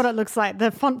 Yes. That's what it looks like,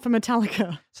 the font for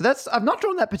Metallica. So I've not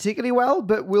drawn that particularly well,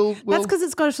 but we'll That's because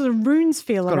it's got a sort of runes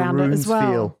feel around it as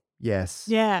well. Feel. Yes.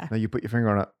 Yeah. No, you put your finger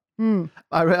on it.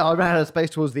 I ran out of space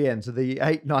towards the end, so the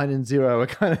 8, 9, and 0 are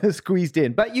kind of squeezed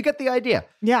in. But you get the idea.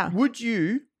 Yeah. Would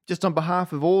you, just on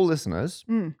behalf of all listeners,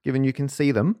 given you can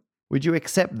see them, would you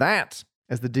accept that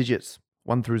as the digits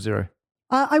 1 through 0?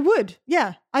 I would,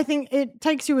 yeah. I think it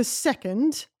takes you a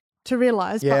second to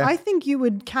realize, but I think you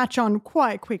would catch on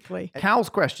quite quickly. Cal's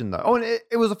question, though. Oh, and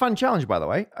it was a fun challenge, by the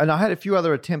way. And I had a few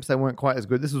other attempts that weren't quite as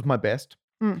good. This was my best.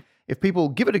 If people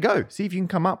give it a go, see if you can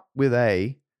come up with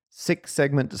a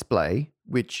 6-segment display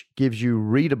which gives you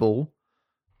readable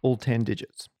all 10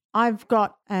 digits. I've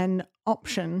got an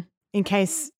option in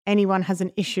case anyone has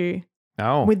an issue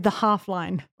with the half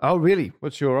line. Oh, really?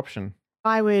 What's your option?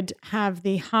 I would have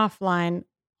the half line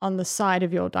on the side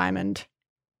of your diamond.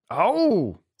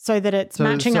 Oh. So that it's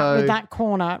matching up with that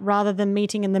corner rather than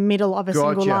meeting in the middle of a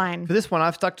single line. For this one,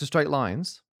 I've stuck to straight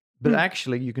lines, but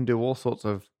actually you can do all sorts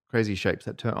of crazy shapes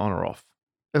that turn on or off.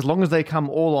 As long as they come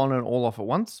all on and all off at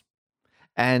once.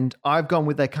 And I've gone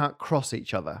with they can't cross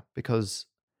each other because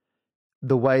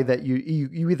the way that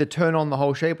you either turn on the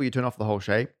whole shape or you turn off the whole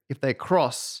shape. If they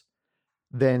cross,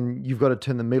 then you've got to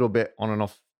turn the middle bit on and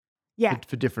off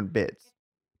for different bits.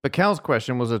 But Cal's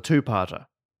question was a 2-parter.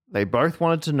 They both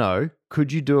wanted to know,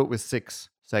 could you do it with 6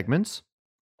 segments?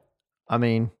 I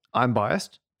mean, I'm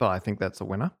biased, but I think that's a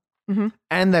winner.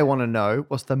 And they want to know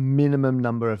what's the minimum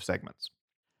number of segments.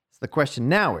 So the question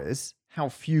now is, how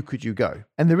few could you go?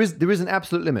 And there is an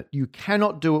absolute limit. You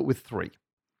cannot do it with 3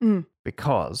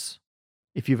 because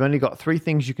if you've only got 3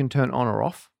 things you can turn on or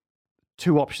off,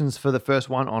 2 options for the first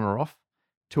one on or off,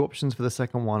 2 options for the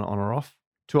second one on or off,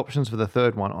 2 options for the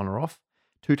third one on or off,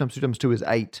 2 times 2 times 2 is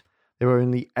 8. There are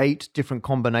only 8 different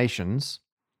combinations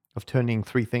of turning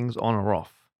 3 things on or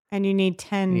off. And you need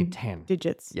 10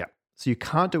 digits. Yeah. So you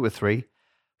can't do it with 3.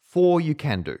 4 you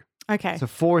can do. Okay. So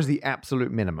 4 is the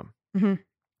absolute minimum.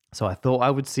 So I thought I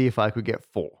would see if I could get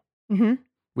 4,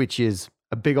 which is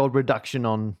a big old reduction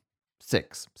on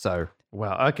 6. So,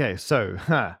 well, okay. So,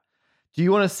 do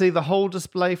you want to see the whole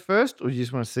display first or do you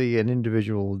just want to see an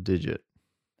individual digit?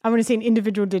 I want to see an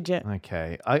individual digit.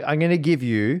 Okay. I'm going to give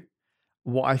you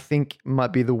what I think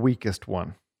might be the weakest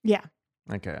one. Yeah.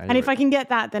 Okay. And if I can get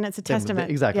that, then it's a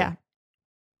testament. Exactly. Yeah.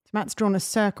 So Matt's drawn a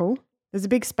circle. There's a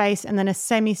big space and then a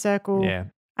semicircle. Yeah.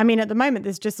 I mean, at the moment,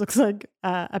 this just looks like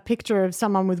a picture of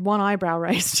someone with one eyebrow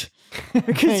raised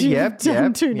because you've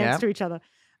done 2 next to each other.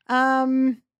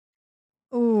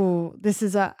 This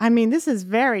is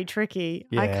very tricky.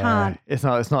 Yeah, I can't. It's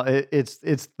not.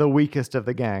 It's the weakest of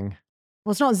the gang.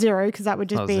 Well, it's not 0 because that would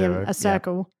just be a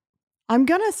circle. Yeah. I'm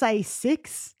going to say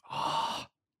 6. Oh,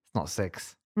 it's not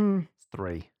 6. It's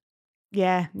 3.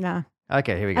 Yeah, no.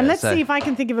 Okay, here we go. And let's see if I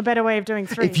can think of a better way of doing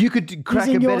 3. If you could crack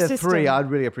a better 3, I'd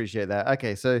really appreciate that.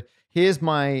 Okay, so here's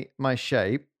my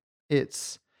shape.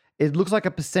 It looks like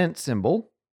a %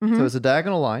 symbol. So it's a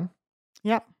diagonal line.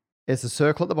 Yep. It's a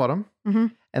circle at the bottom.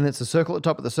 And it's a circle at the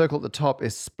top, but the circle at the top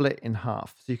is split in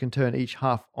half. So you can turn each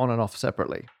half on and off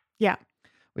separately. Yeah.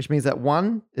 which means that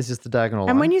 1 is just the diagonal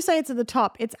line. And when you say it's at the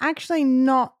top, it's actually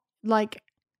not like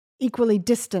equally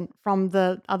distant from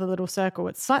the other little circle.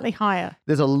 It's slightly higher.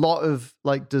 There's a lot of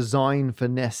like design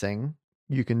finessing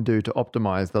you can do to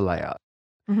optimize the layout.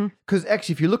 Because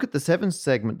actually, if you look at the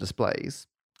 7-segment displays,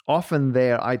 often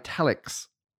they're italics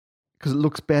because it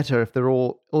looks better if they're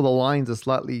all the lines are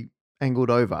slightly angled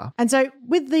over. And so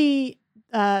with the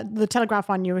Telegraph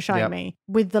one you were showing me,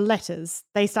 with the letters,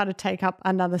 they started to take up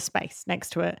another space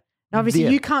next to it. Now, obviously,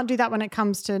 you can't do that when it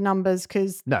comes to numbers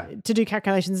because to do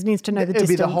calculations, it needs to know the distance.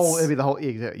 It'd be the whole.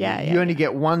 You only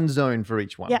get one zone for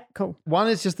each one. Yeah, cool. 1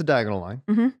 is just the diagonal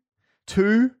line.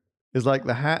 2 is like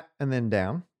the hat and then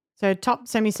down. So top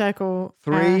semicircle.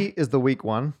 3 is the weak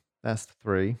one. That's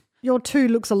 3. Your 2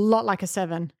 looks a lot like a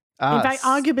 7. In fact,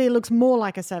 arguably it looks more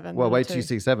like a 7. Well, wait till you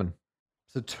see 7.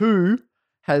 So 2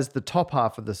 has the top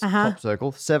half of the top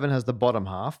circle. 7 has the bottom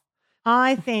half.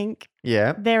 I think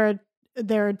there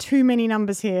are too many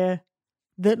numbers here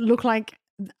that look like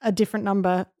a different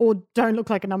number or don't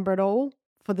look like a number at all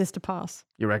for this to pass.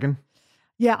 You reckon?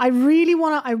 Yeah, I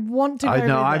want to go. I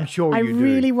know, I'm sure you do. I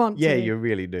really want to. Yeah, you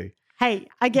really do. Hey,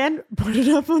 again, put it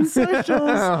up on socials.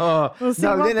 We'll see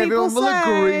what then everyone will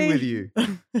agree with you.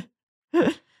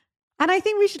 And I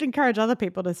think we should encourage other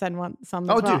people to send some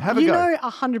as well. Do have a go. You know,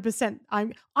 100%.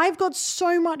 I've got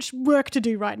so much work to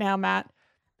do right now, Matt,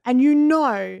 and you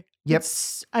know,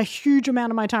 it's a huge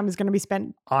amount of my time is going to be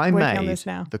spent working on this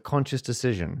now. The conscious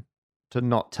decision to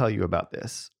not tell you about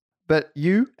this, but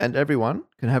you and everyone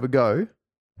can have a go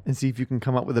and see if you can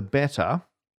come up with a better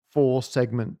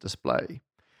 4-segment display.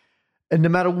 And no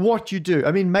matter what you do,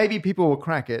 I mean, maybe people will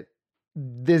crack it.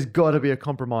 There's got to be a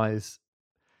compromise.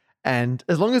 And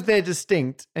as long as they're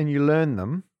distinct and you learn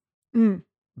them,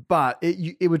 but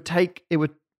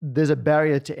there's a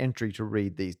barrier to entry to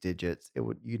read these digits.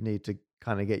 You'd need to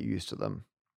kind of get used to them,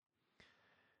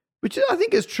 which I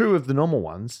think is true of the normal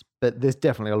ones, but there's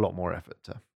definitely a lot more effort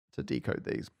to decode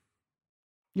these.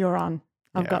 You're on.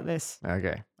 I've got this.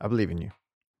 Okay. I believe in you.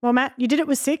 Well, Matt, you did it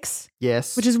with 6.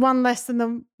 Yes. Which is 1 less than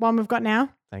the one we've got now.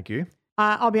 Thank you.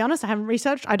 I'll be honest, I haven't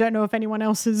researched. I don't know if anyone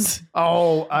else has.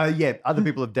 Other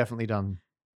people have definitely done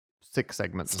 6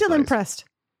 segments. Still impressed.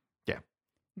 Yeah.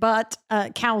 But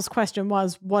Cal's question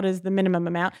was, what is the minimum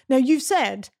amount? Now, you've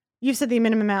said the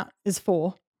minimum amount is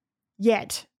 4,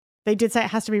 yet they did say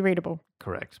it has to be readable.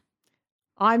 Correct.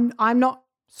 I'm not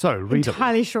readable.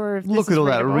 Entirely sure if this Look at all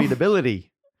readable. That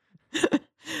readability.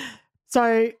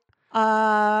 So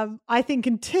I think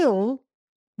until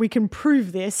we can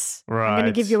prove this, I'm going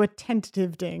to give you a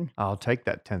tentative ding. I'll take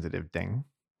that tentative ding.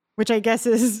 Which I guess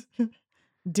is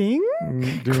ding?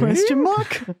 Question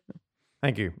mark?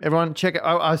 Thank you. Everyone, check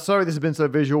it. Sorry this has been so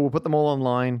visual. We'll put them all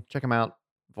online. Check them out.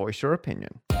 Voice your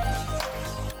opinion.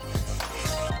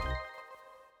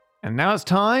 And now it's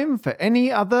time for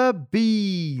any other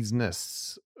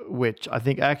business, which I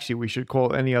think actually we should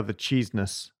call any other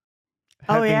cheeseness.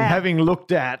 Having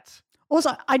looked at.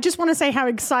 Also, I just want to say how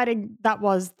exciting that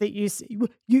was that you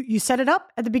set it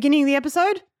up at the beginning of the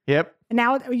episode. Yep. And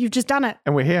now you've just done it.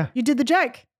 And we're here. You did the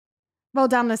joke. Well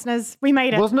done, listeners. We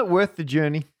made it. Wasn't it worth the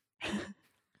journey?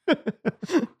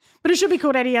 But it should be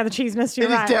called any other cheeseness. You're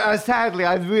right. Sadly,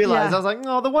 I realized. I was like,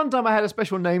 the one time I had a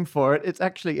special name for it, it's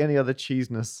actually any other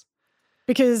cheeseness.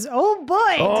 Because, did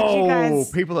you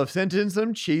guys... people have sent in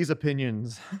some cheese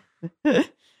opinions.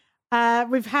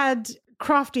 We've had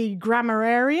Crafty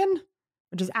Grammarian,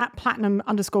 which is at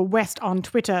 @platinum_west on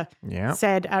Twitter,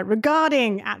 said,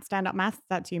 regarding @standupmath,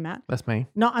 that's you, Matt. That's me.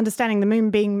 Not understanding the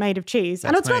moon being made of cheese.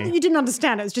 And it's not that you didn't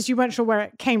understand it, it's just you weren't sure where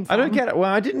it came from. I don't get it.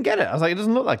 Well, I didn't get it. I was like, it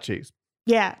doesn't look like cheese.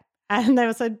 Yeah. And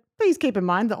they said, please keep in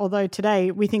mind that although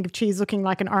today we think of cheese looking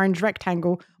like an orange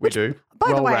rectangle. Which, we do.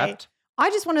 By the way, I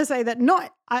just want to say that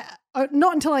not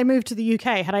until I moved to the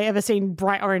UK had I ever seen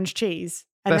bright orange cheese.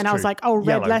 And then I was like,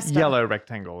 red Leicester. Yellow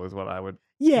rectangle is what I would.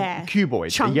 Yeah.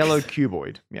 Cuboid. Chunks. A yellow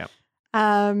cuboid. Yeah.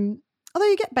 Although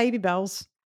you get baby bells.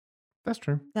 That's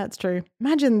true. That's true.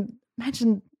 Imagine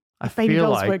if baby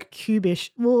bells were cubish.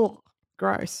 Ugh,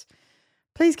 gross.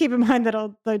 Please keep in mind that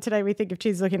although today we think of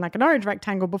cheese looking like an orange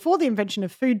rectangle, before the invention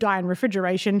of food dye and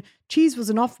refrigeration, cheese was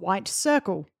an off-white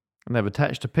circle. And they've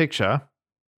attached a picture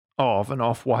of an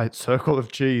off-white circle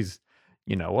of cheese.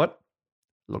 You know what?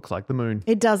 Looks like the moon.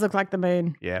 It does look like the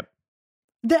moon. Yep.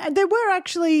 There were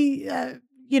actually,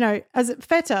 as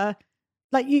feta,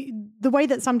 like the way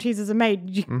that some cheeses are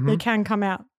made, they can come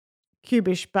out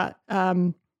cubish, but...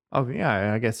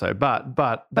 I guess so. But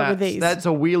that's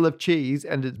a wheel of cheese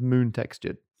and it's moon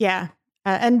textured. Yeah.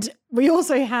 And we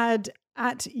also had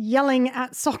yelling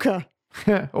at soccer.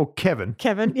 Or Kevin.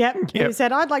 Yep. He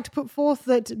said, I'd like to put forth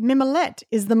that Mimolette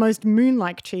is the most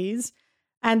moon-like cheese.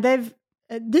 And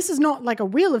this is not like a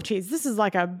wheel of cheese. This is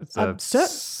like a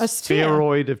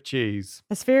spheroid of cheese.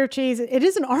 A sphere of cheese. It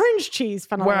is an orange cheese,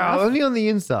 funnily enough. Wow, only on the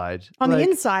inside. On the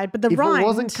inside, but the rind. If it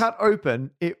wasn't cut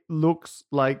open, it looks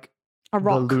like a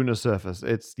rock. The lunar surface.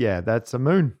 That's a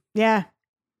moon. Yeah.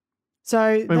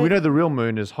 So we know the real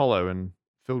moon is hollow and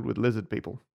filled with lizard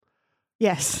people.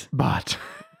 Yes. But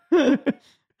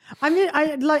I mean,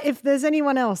 if there's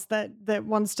anyone else that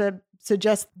wants to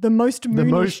suggest the most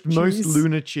most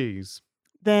lunar cheese,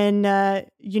 then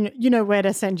you know where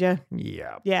to send you.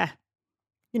 Yeah. Yeah.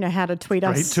 You know how to tweet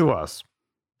us. Straight to us.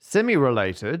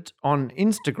 Semi-related on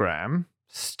Instagram,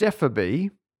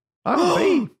 Stephaby. Oh,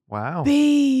 B. Wow.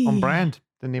 B. On brand.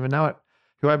 Didn't even know it.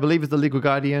 Who I believe is the legal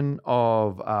guardian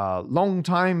of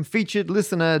long-time featured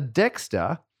listener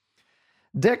Dexter.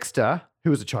 Dexter, who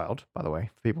was a child, by the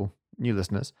way, for people, new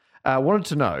listeners, wanted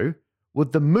to know,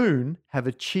 would the moon have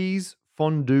a cheese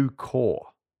fondue core?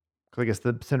 Because I guess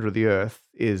the center of the earth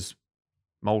is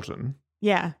molten.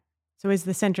 Yeah. So is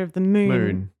the center of the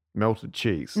moon melted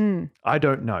cheese? Mm. I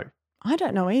don't know. I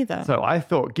don't know either. So I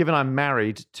thought, given I'm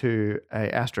married to an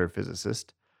astrophysicist,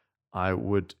 I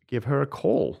would give her a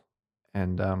call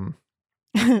and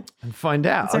find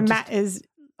out. So Matt is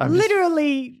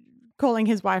literally calling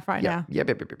his wife right now. Yeah.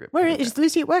 Where is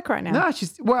Lucy at work right now?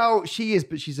 No, she is,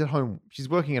 but she's at home. She's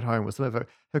working at home with some of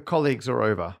her colleagues are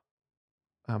over.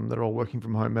 They're all working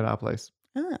from home at our place.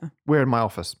 Ah. We're in my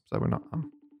office, so we're not.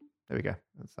 There we go.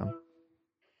 That's,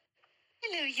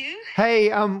 Hello, you. Hey,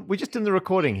 we're just in the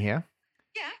recording here.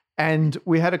 Yeah. And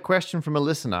we had a question from a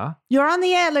listener. You're on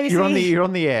the air, Lucy. You're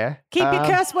on the air. Keep your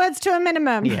curse words to a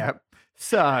minimum. Yeah.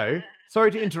 So,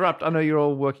 sorry to interrupt. I know you're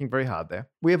all working very hard there.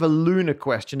 We have a lunar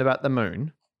question about the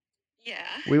moon. Yeah.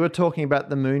 We were talking about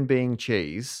the moon being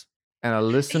cheese, and a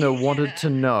listener wanted to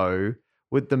know,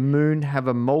 would the moon have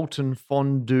a molten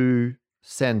fondue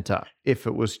center if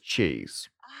it was cheese?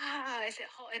 Is it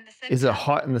hot in the center? Is it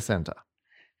hot in the center?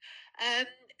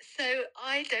 So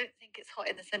I don't think it's hot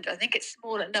in the center. I think it's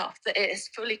small enough that it is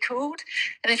fully cooled.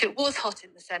 And if it was hot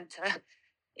in the center,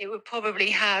 it would probably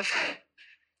have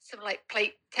some like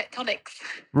plate tectonics.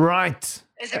 Right.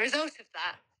 As a result of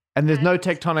that. And there's no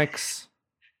tectonics?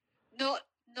 Not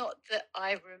that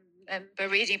I remember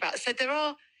reading about. So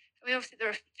obviously there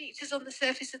are features on the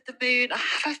surface of the moon. I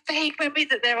have a vague memory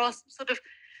that there are some sort of,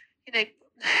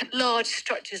 large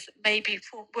structures that maybe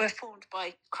were formed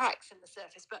by cracks in the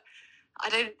surface, but I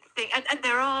don't think. And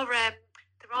there are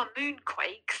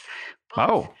moonquakes.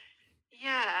 Oh.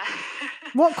 Yeah.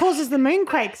 What causes the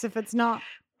moonquakes if it's not?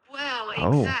 Well,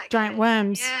 exactly. Giant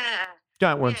worms. Yeah.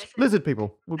 Giant worms. Yeah, lizard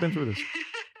people. We've been through this.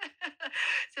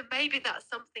 So maybe that's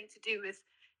something to do with,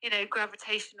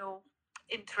 gravitational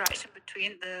interaction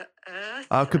between the Earth.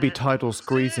 It could be tidal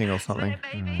squeezing or something.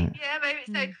 Maybe. Yeah, maybe.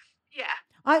 So, yeah.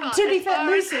 To be fair,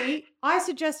 Lucy, I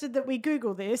suggested that we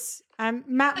Google this.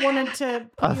 Matt wanted to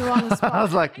put you on the spot. I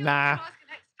was like, nah. Ask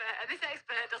an expert, and this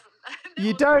expert doesn't.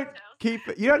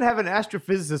 You don't have an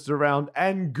astrophysicist around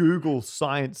and Google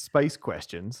science space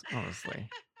questions, honestly.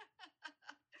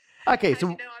 Okay, so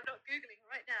I'm not Googling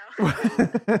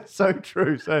right now. So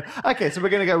true. So we're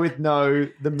going to go with no.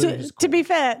 The moon is cool. To be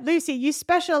fair, Lucy, you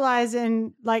specialize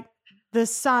in like the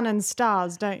sun and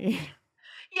stars, don't you?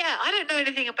 Yeah, I don't know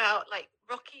anything about like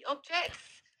rocky objects.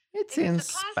 It's in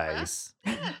space.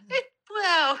 Yeah,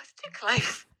 it's too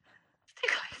close.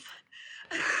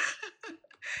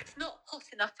 It's not hot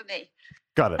enough for me.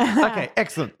 Got it. Okay,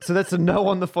 excellent. So that's a no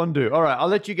on the fondue. All right, I'll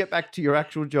let you get back to your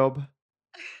actual job.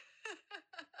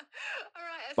 All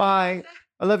right. Bye.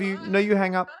 I love you. No, you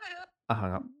hang up. I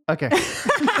hung up. Okay.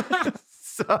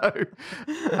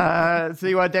 So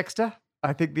you are Dexter?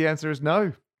 I think the answer is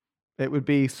no. It would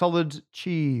be solid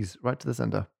cheese right to the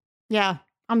center. Yeah,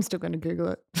 I'm still going to Google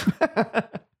it.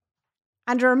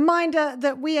 And a reminder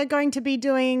that we are going to be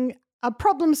doing a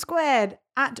Problem Squared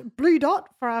at Blue Dot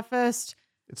for our first...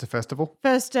 It's a festival.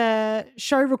 First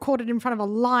show recorded in front of a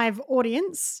live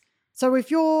audience. So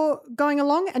if you're going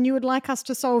along and you would like us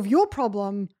to solve your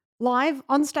problem live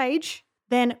on stage,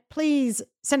 then please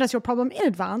send us your problem in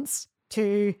advance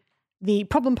to the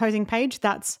problem posing page.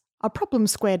 That's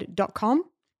aproblemsquared.com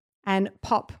and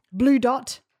pop Blue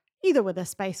Dot, either with a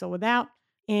space or without,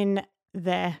 in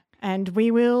there. And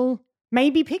we will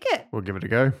maybe pick it. We'll give it a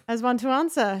go. As one to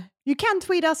answer. You can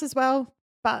tweet us as well,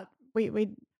 but we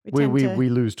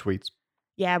lose tweets.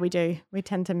 Yeah, we do. We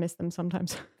tend to miss them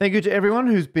sometimes. Thank you to everyone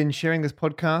who's been sharing this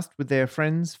podcast with their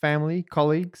friends, family,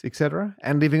 colleagues, etc.,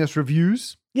 and leaving us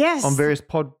reviews. Yes. On various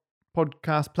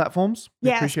podcast platforms.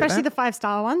 We especially the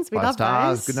 5-star ones. We love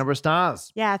stars, those. Good number of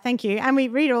stars. Yeah, thank you. And we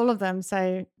read all of them,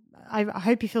 so I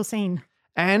hope you feel seen.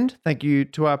 And thank you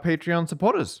to our Patreon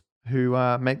supporters. who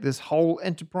make this whole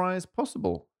enterprise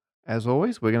possible. As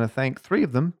always, we're going to thank 3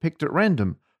 of them picked at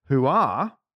random, who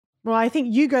are... Well, I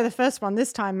think you go the first one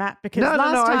this time, Matt, because No,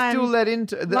 last time... I still I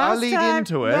lead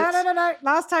into it. No.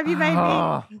 Last time you made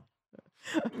me...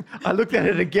 I looked at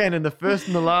it again in the first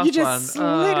and the last one. You just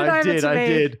slid it over to me. I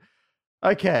did.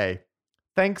 Okay.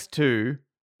 Thanks to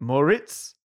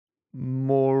Moritz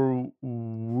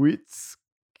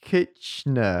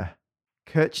Kirchner.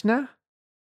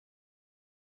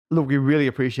 Look, we really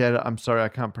appreciate it. I'm sorry I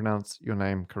can't pronounce your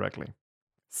name correctly.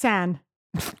 San.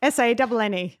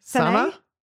 S-A-N-N-E. Sana?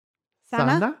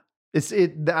 Is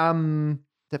it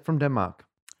from Denmark?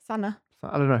 Sana.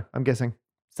 I don't know. I'm guessing.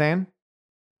 San?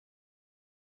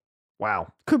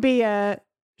 Wow. Could be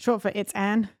short for It's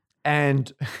Anne.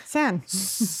 And San.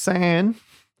 San.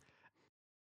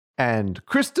 And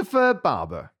Christopher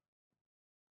Barber.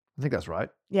 I think that's right.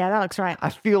 Yeah, that looks right. I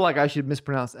feel like I should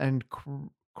mispronounce and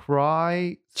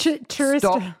cry.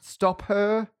 Stop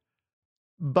her.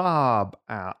 Barb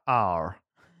R.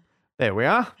 There we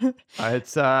are.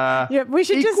 It's yeah, we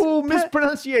should equal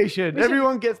mispronunciation.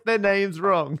 Everyone gets their names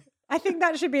wrong. I think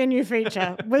that should be a new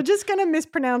feature. We're just going to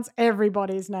mispronounce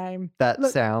everybody's name. That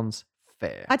sounds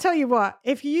fair. I tell you what,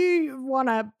 if you want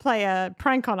to play a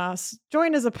prank on us,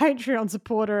 join as a Patreon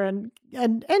supporter and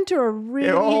enter a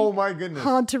really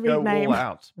hard to read name. All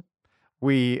out.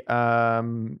 We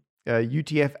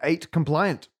UTF-8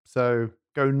 compliant, so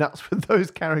go nuts with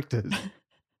those characters.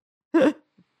 You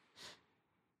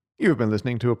have been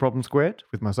listening to A Problem Squared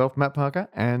with myself, Matt Parker,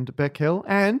 and Beck Hill,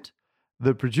 and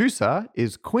the producer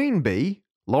is Queen Bee,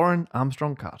 Lauren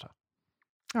Armstrong Carter.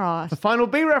 Oh, the final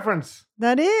Bee reference.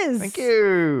 That is. Thank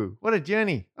you. What a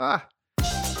journey. I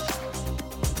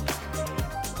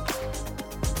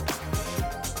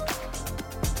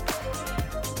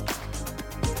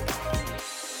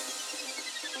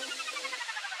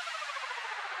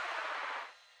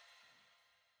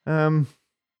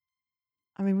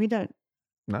mean, we don't.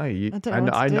 No,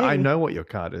 I know what your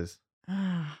card is.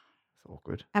 It's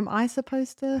awkward. Am I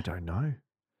supposed to? I don't know.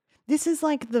 This is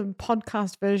like the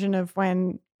podcast version of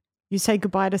when you say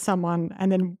goodbye to someone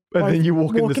and then you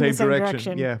walk in the same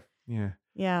direction. Yeah.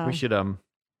 Yeah. We should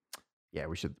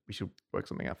we should work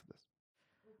something out for this.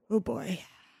 Oh boy.